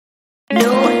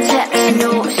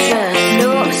no stress,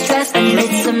 no stress, I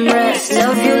need some rest.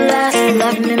 Love you less,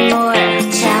 love me more.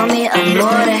 Tell me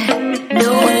amore.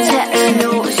 No text,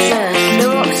 no stress, no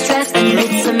stress, I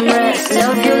need some rest.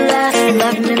 Love you less,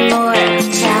 love me more.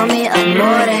 Tell me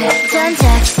amore. Don't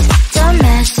text, don't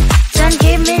mess, don't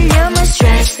give me no more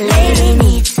stress. Lady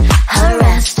needs her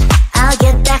rest. I'll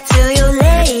get back to you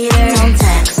later. Don't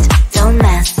text, don't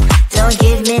mess, don't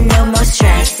give me no more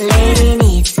stress. Lady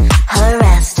needs her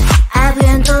rest. I've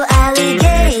been to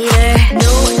alligator.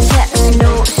 No text,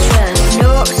 no stress,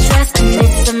 no stress, I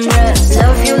need some rest.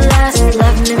 Love you less,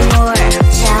 love me more.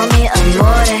 Tell me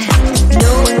amore.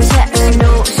 No text,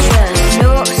 no stress,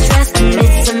 no stress, I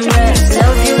need some rest.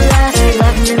 Love you less,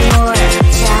 love me more.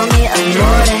 Tell me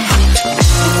amore.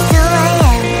 It's 2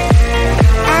 a.m.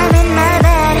 I'm in my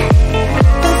bed.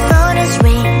 The phone is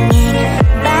ringing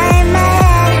by my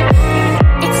head.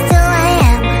 It's 2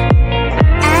 a.m.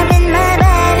 I'm in my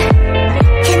bed.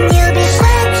 Can you be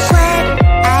quiet, quiet?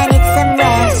 I need some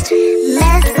rest.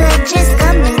 Messages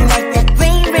coming like that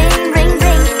ring, ring, ring,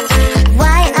 ring.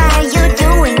 Why are you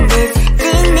doing this?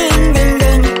 Ding, ding, ding,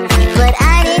 ding. But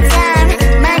I need time,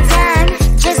 my time.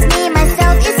 Just me,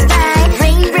 myself is fine.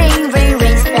 Ring, ring, ring,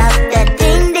 ring. Stop that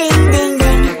ding, ding, ding,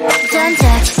 ding. Don't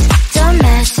text, don't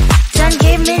mess, don't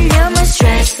give me no more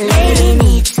stress. Lady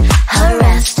needs her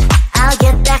rest. I'll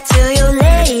get back to you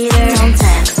later. Don't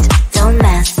text, don't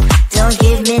mess, don't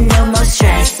give me no more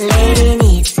stress. Lady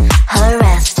needs her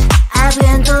rest. I've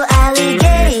been to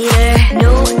alligator.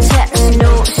 No text,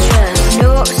 no stress,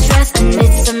 no stress, I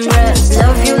need some rest.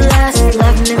 Love you less,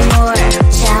 love me more.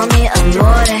 Tell me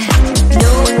amore.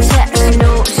 No text,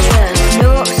 no stress,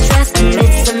 no stress, I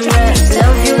need some rest.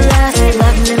 Love you less,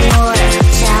 love me more.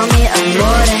 Tell me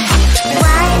amore.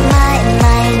 Why my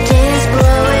mind is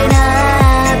blowing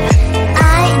up?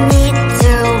 I need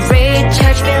to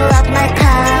recharge, fill up my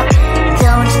cup.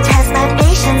 Don't test my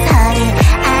patience, honey.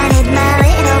 I need my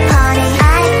little pony.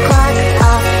 I clock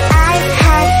off, I've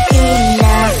had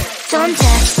enough. Don't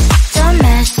text, don't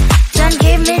mess, don't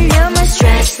give me no more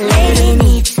stress. Lady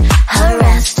needs her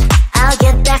rest. I'll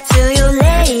get back to you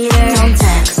later. Don't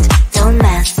text, don't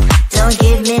mess, don't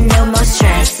give me no more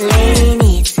stress. Lady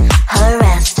needs her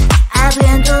rest. I've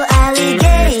been to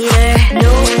alligator.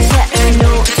 No text,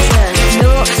 no stress,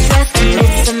 no stress, I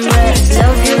need some rest.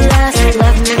 Love you less,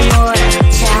 love me more.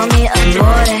 Tell me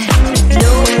amore.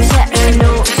 No text,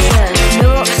 no stress,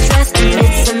 no stress, I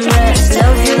need some rest.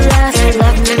 Love you less,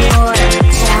 love me more.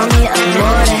 Tell me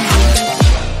amore.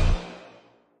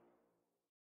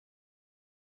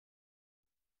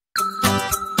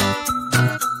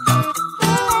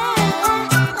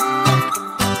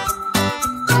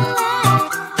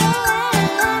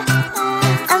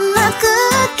 I'm a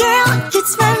good girl,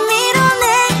 it's my middle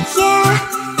name, yeah.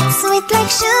 Sweet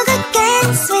like sugar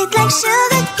cane, sweet like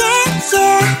sugar cane,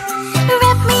 yeah.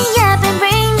 Wrap me up and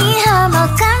bring me home,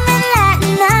 I'll come and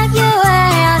lighten up your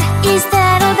world. Is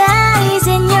that all that is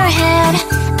in your head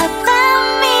about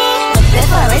me? But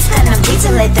before I start on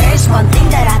detail, there's one thing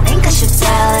that I think I should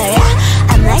tell her,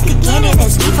 yeah. I'm like a candy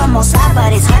that's deep from outside,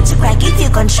 but it's hard to crack if you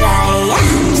can try, yeah.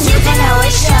 You can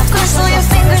always shove, cross all your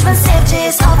fingers when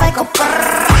safety is off, I go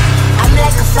brrrr. I'm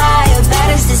like a fire,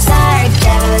 batter's desire,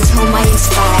 devil is whom I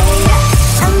inspire,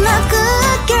 yeah. I'm a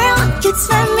good girl, it's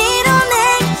my middle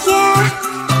name, yeah.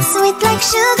 Sweet like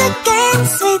sugar cane,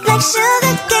 sweet like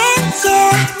sugar cane,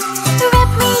 yeah.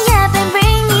 Wrap me up and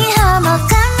bring me home, I'll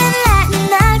come and lighten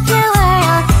up your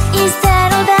world. Is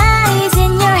that all that is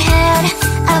in your head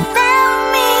about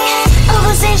me? Oh,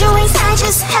 those angel wings I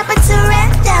just happen to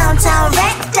rent downtown,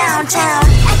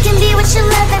 I can be what you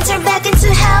love and turn back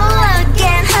into hell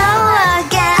again, hell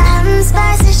again. I'm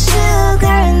spicy sugar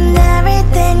and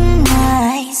everything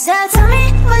nice. So tell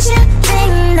me what you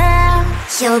think now.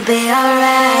 You'll be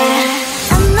alright.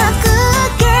 I'm a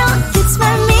good girl, it's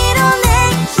my middle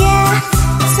name, yeah.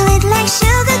 Sweet like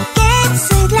sugar cane,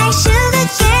 sweet like sugar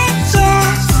cane, yeah.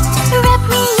 Wrap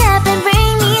me up and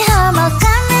bring me home, I'll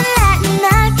come and lighten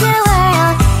up your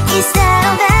world. Is that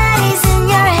all that is in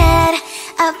your head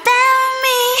about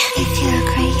me? If you're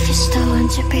great, if you're still want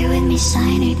to be with me,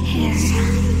 sign it here.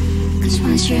 Cause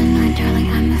once you're not, darling,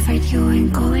 I'm afraid you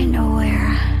ain't going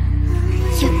nowhere.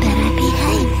 You better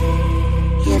behave,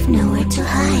 you have nowhere to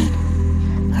hide.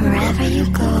 Wherever you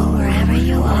go, wherever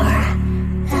you are,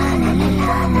 la la la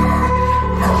la la,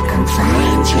 I'll come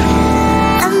find you.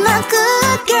 I'm a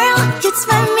good girl, it's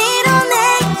my middle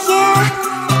name, yeah.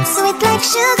 Sweet like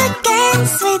sugar cane,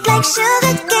 sweet like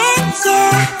sugar cane,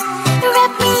 yeah.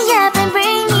 Wrap me up and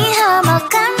bring me home, I'll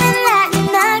come and lighten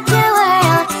up your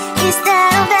world. Is that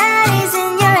all that is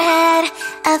in your head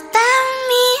about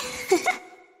me?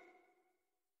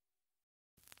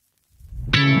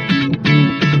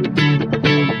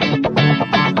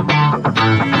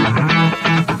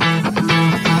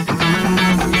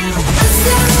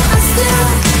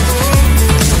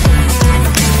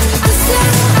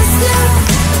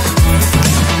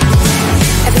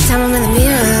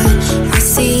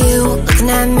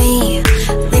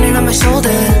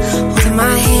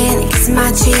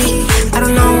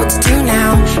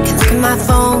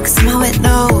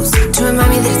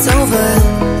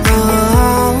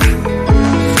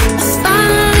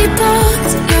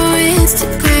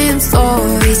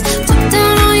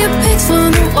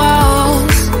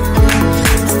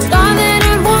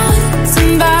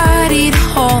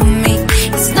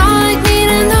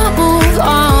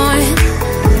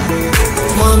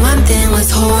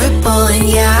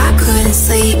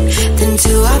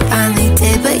 two, I finally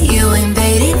did, but you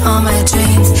invaded all my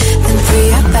dreams. Then three,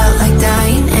 I felt like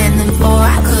dying, and then four,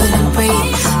 I couldn't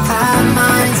breathe. 5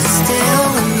 months, you're still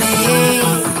with me.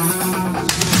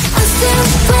 I still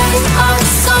play our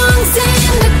songs in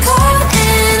the car,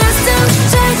 and I still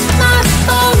check my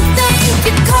phone, think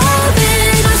you're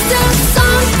calling. I still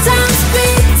sometimes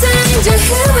pretend you're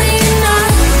here when you're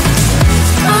not.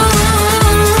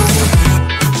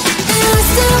 And I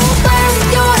still wear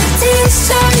your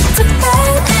t-shirt to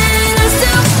bed, and I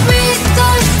still read the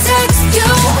text you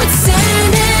would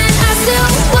send, and I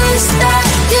still wish that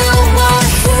you were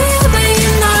here when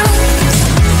you're not.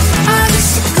 I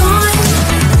wish you're gone.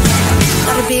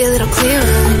 Thought it'd be a little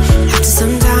clearer after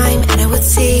some time, and I would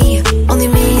see only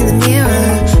me in the mirror,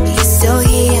 but you're still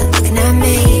here looking at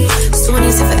me. So when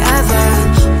you said forever,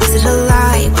 was it a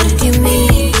lie? What did you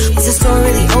mean? Was the story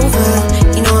really over?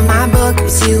 You know in my book it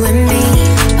was you and me.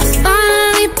 I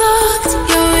finally blocked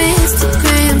your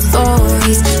Instagram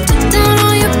stories, took down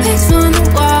all your pics from the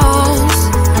walls.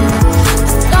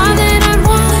 I thought that I'd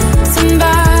want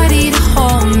somebody to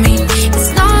hold me.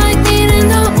 It's not like me to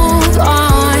not move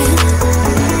on.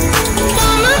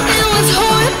 Mama, it was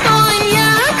horrible, and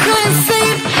yeah, I couldn't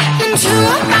sleep. And true,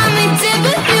 I finally did,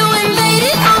 but you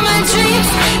invaded all my dreams.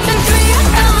 Then three, I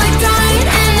felt like dying,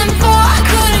 and then four, I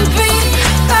couldn't breathe.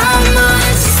 5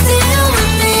 months, you're still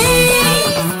with me.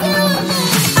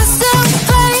 I still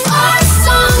play our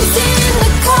songs in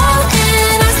the car,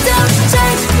 and I still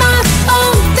check my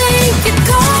phone, think you're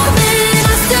calling.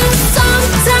 I still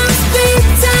sometimes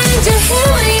pretend you're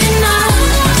here when you're not.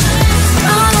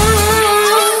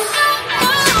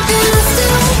 And I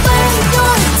still wear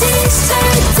your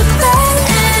t-shirt to bed,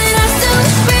 and I still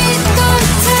read the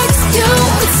text you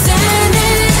would send,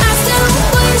 and I still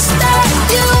wish that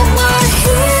you were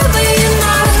here when you're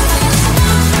not.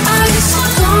 I wish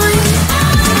you're gone.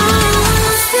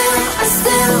 I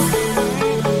still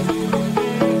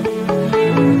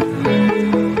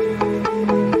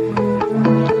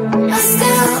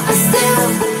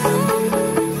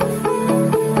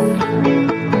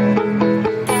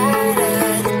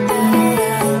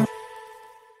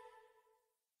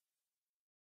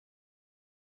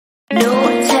No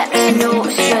text,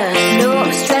 no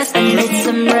stress, I need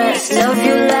some rest. Love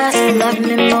you less, love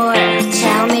me more.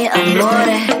 Tell me amore.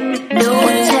 No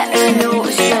text, no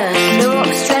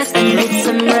stress, I need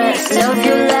some rest. Love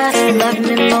you less, love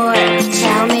me more.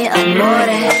 Tell me amore.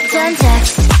 Don't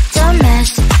text, don't mess,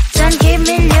 don't give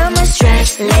me no more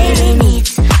stress. Lady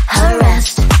needs her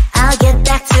rest. I'll get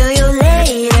back to you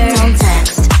later. Don't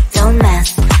text, don't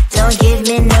mess, don't give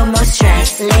me no more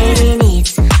stress. Lady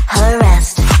needs her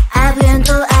rest. I've been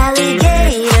to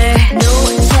alligator. No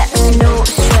text, no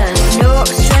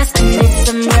stress, I need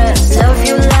some rest. Love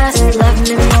you less, love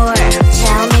me more.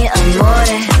 Tell me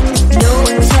amore. No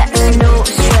text, no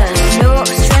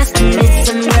stress, I need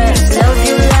some rest. Love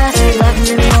you less, love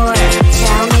me more.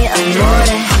 Tell me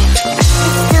amore.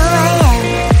 It's 2 a.m.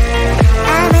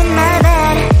 I'm in my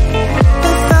bed.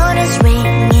 The phone is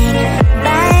ringing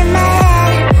by my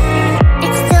head.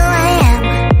 It's 2 a.m.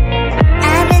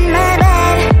 I'm in my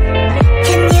bed.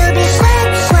 Can you be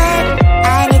quiet?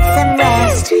 I need some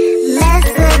rest.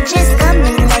 Messages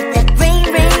coming like that ring,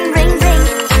 ring, ring, ring.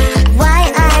 Why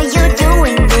are you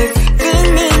doing this? Ding,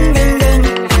 ding, ding, ding.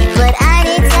 But I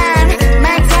need time,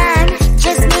 my time.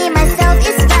 Just me, myself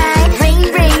is fine. Ring,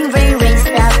 ring, ring, ring.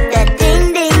 Stop that ding,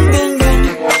 ding, ding, ding.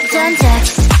 Don't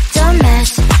text, don't mess,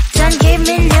 don't give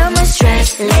me no more stress.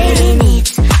 Lady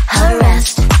needs her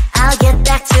rest. I'll get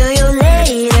back to you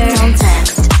later. Don't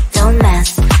text, don't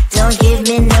mess, don't give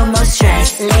me no more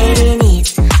stress. Lady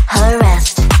needs her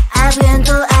rest. I've been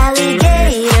to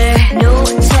alligator. No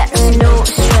text, no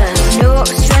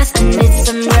stress, I need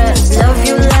some rest. Love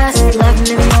you less, love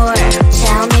me more.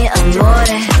 Tell me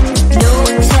amore. No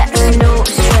text, no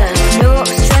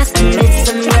stress, I need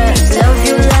some rest. Love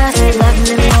you less, love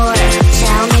me more.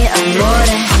 Tell me amore.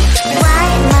 Why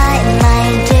my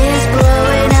mind is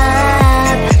blowing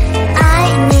up? I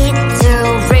need to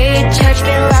recharge,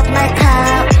 fill up my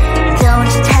cup. Don't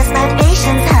test my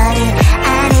patience, honey.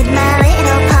 I need my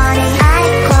little pony. I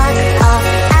clock off,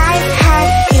 I've had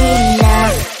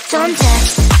enough. Don't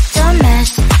text, don't mess,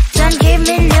 don't give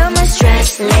me no more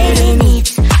stress. Lady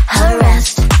needs her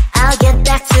rest. I'll get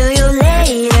back to you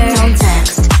later. Don't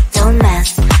text, don't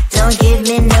mess, don't give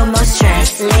me no more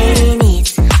stress. Lady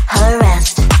needs her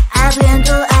rest. I've been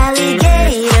to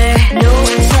alligator. No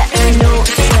text, no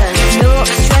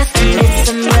stress, I need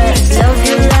some rest. Love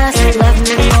you less, love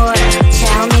me more.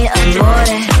 Tell me amore.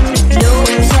 No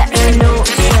text,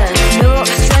 no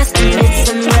stress, I need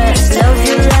some rest. Love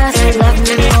you less, love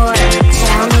me more.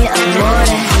 Tell me amore.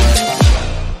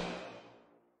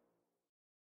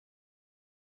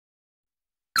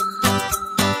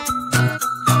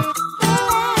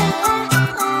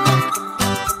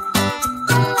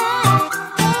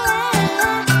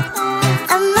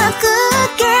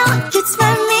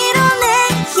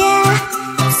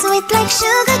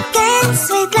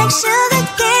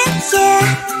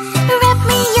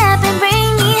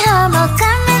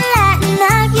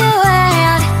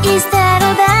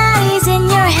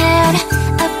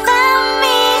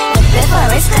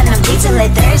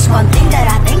 one thing that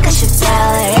I think I should tell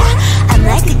her, yeah. I'm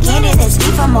like the candy that's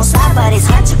sweet from all sides, but it's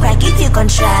hard to crack if you gon'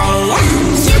 try, yeah.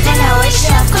 You think I wish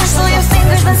I've crossed all your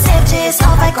fingers, but safety is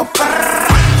off, I go brrrr.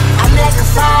 I'm like a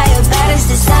fire, bad as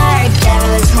desire,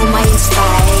 devil is whom I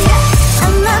inspire, yeah.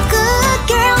 I'm a good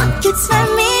girl, it's my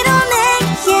middle name,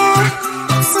 yeah.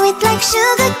 Sweet like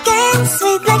sugar cane,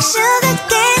 sweet like sugar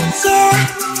cane, yeah.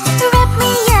 Wrap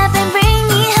me up and bring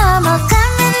me home, I'll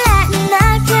come and lighten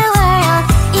up your world.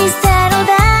 Is that all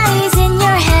that is in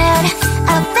your head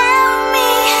about me?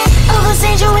 Oh, those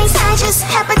angel wings I just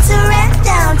happen to rent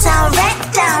downtown,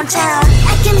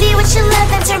 I can be what you love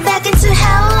and turn back into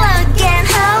hell again,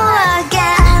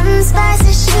 I'm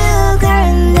spicy sugar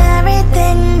and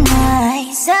everything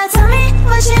nice. So tell me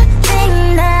what you think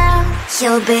now,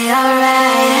 you'll be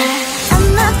alright.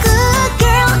 I'm a good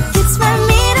girl, it's my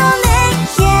middle name,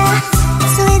 yeah.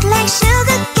 Sweet like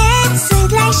sugar cane,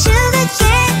 sweet like sugar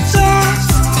cane, yeah.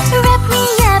 Wrap me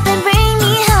up and bring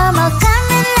me home, I'll come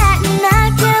and lighten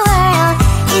up your world.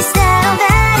 Is that all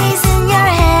that is in your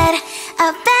head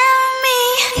about me?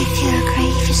 If you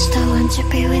agree, if you still want to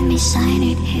be with me, sign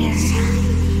it here.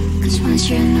 Cause once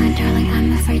you're not, darling,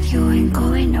 I'm afraid you ain't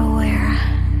going nowhere.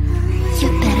 You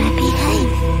better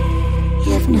behave,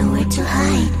 you have nowhere to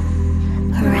hide.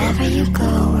 Wherever you go,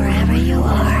 wherever you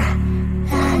are,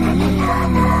 la la la la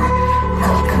la,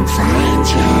 I'll come find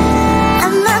you.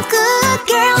 I'm a good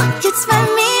girl, it's my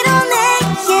middle name,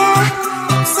 yeah.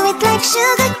 Sweet like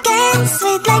sugar cane,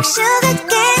 sweet like sugar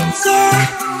cane, yeah.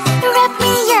 Wrap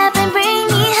me up and bring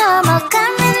me home, I'll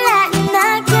come and lighten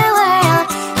up your world.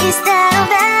 Is that all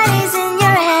that is in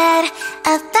your head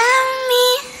about me?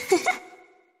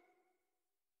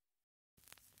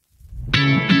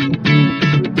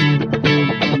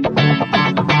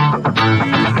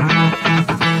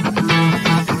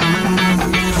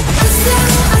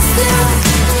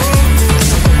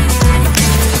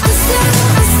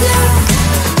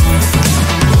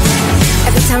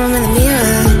 Every time I'm in the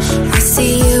mirror, I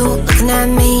see you looking at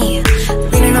me,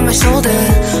 leaning on my shoulder,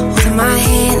 holding my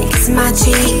hand, kissing my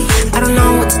cheek. I don't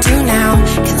know what to do now,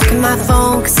 can't look at my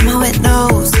phone, cause somehow it knows